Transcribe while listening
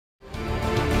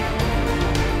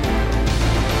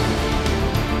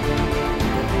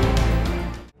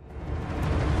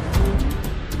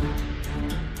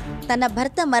తన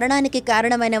భర్త మరణానికి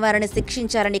కారణమైన వారిని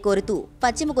శిక్షించాలని కోరుతూ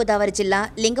పశ్చిమ గోదావరి జిల్లా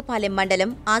లింగపాలెం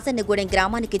మండలం ఆసన్నగూడెం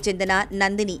గ్రామానికి చెందిన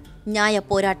నందిని న్యాయ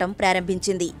పోరాటం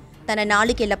ప్రారంభించింది. తన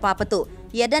 4 ఏళ్ల పాపతో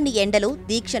ఎర్రని ఎండలో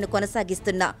దీక్షను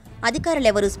కొనసాగిస్తున్న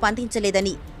అధికారులెవరూ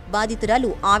స్పందించలేదని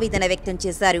బాధితురాలు ఆవేదన వ్యక్తం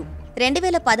చేశారు.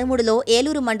 2013లో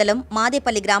ఏలూరు మండలం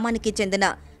మాదేపల్లి గ్రామానికి చెందిన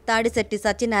తాడిశెట్టి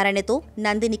సత్యనారాయణతో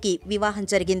నందినికి వివాహం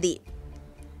జరిగింది.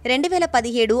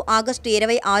 2017 ఆగస్టు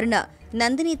 26న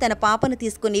నందిని తన పాపను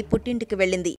తీసుకుని పుట్టింటికి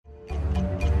వెళ్ళింది.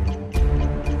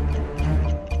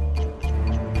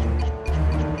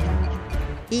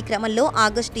 ఈ క్రమంలో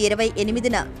ఆగస్టు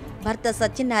 28న భర్త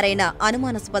సత్యనారాయణ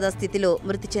అనుమానాస్పద స్థితిలో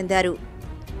మృతి చెందారు.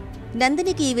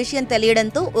 నందినికి ఈ విషయం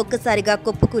తెలియడంతో ఒక్కసారిగా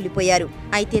కుప్పకూలిపోయారు.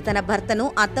 అయితే తన భర్తను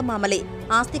అత్తమామలే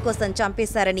ఆస్తి కోసం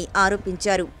చంపేశారని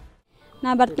ఆరోపించారు.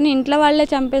 నా భర్తని ఇంట్లో వాళ్లే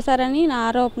చంపేశారని నా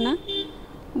ఆరోపణ.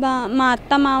 మా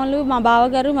అత్తమామలు, మా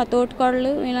బావగారు, మా తోటికోడలు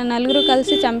ఇలా 4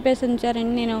 కలిసి చంపేసి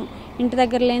ఉంచారండి. నేను ఇంటి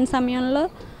దగ్గర లేని సమయంలో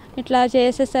ఇట్లా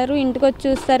చేసేసారు. ఇంటికి వచ్చి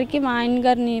చూసేసరికి మా ఆయన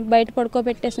గారిని బయట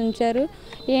పడుకోబెట్టేసి ఉంచారు.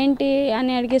 ఏంటి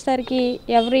అని అడిగేసరికి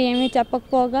ఎవరు ఏమీ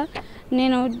చెప్పకపోగా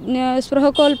నేను స్పృహ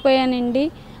కోల్పోయానండి.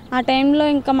 ఆ టైంలో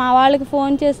ఇంకా మా వాళ్ళకి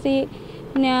ఫోన్ చేసి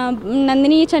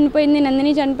నందిని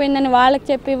చనిపోయిందని వాళ్ళకి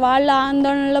చెప్పి వాళ్ళ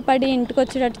ఆందోళనలో పడి ఇంటికి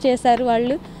వచ్చేటట్టు చేశారు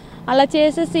వాళ్ళు. అలా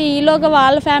చేసేసి ఈలోగా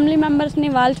వాళ్ళ ఫ్యామిలీ మెంబర్స్ని,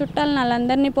 వాళ్ళ చుట్టాలని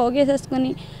వాళ్ళందరినీ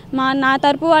పోగేసేసుకుని నా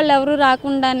తరపు వాళ్ళు ఎవరూ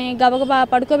రాకుండానే గబగబా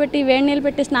పడుకోబెట్టి వేడి నీళ్ళు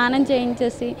పెట్టి స్నానం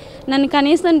చేయించేసి నన్ను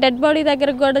కనీసం డెడ్ బాడీ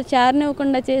దగ్గరకు కూడా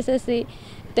చేరనివ్వకుండా చేసేసి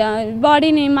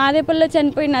బాడీని మాదేపల్లిలో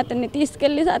చనిపోయిన అతన్ని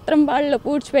తీసుకెళ్లి సత్రంపాడులో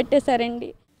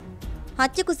పూడ్చిపెట్టేశారండి.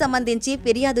 హత్యకు సంబంధించి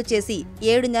ఫిర్యాదు చేసి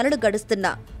 7 నెలలు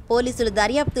గడుస్తున్నా పోలీసులు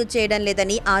దర్యాప్తు చేయడం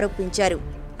లేదని ఆరోపించారు.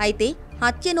 అయితే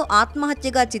హత్యను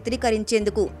ఆత్మహత్యగా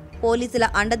చిత్రీకరించేందుకు పోలీసుల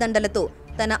అండదండలతో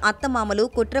తన అత్తమామలు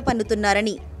కుట్ర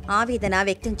పన్నుతున్నారని ఆవేదన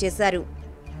వ్యక్తం చేశారు.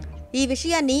 ఈ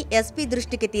విషయాన్ని ఎస్పీ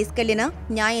దృష్టికి తీసుకెళ్లినా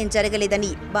న్యాయం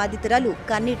జరగలేదని బాధితురాలు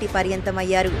కన్నీటి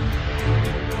పర్యంతమయ్యారు.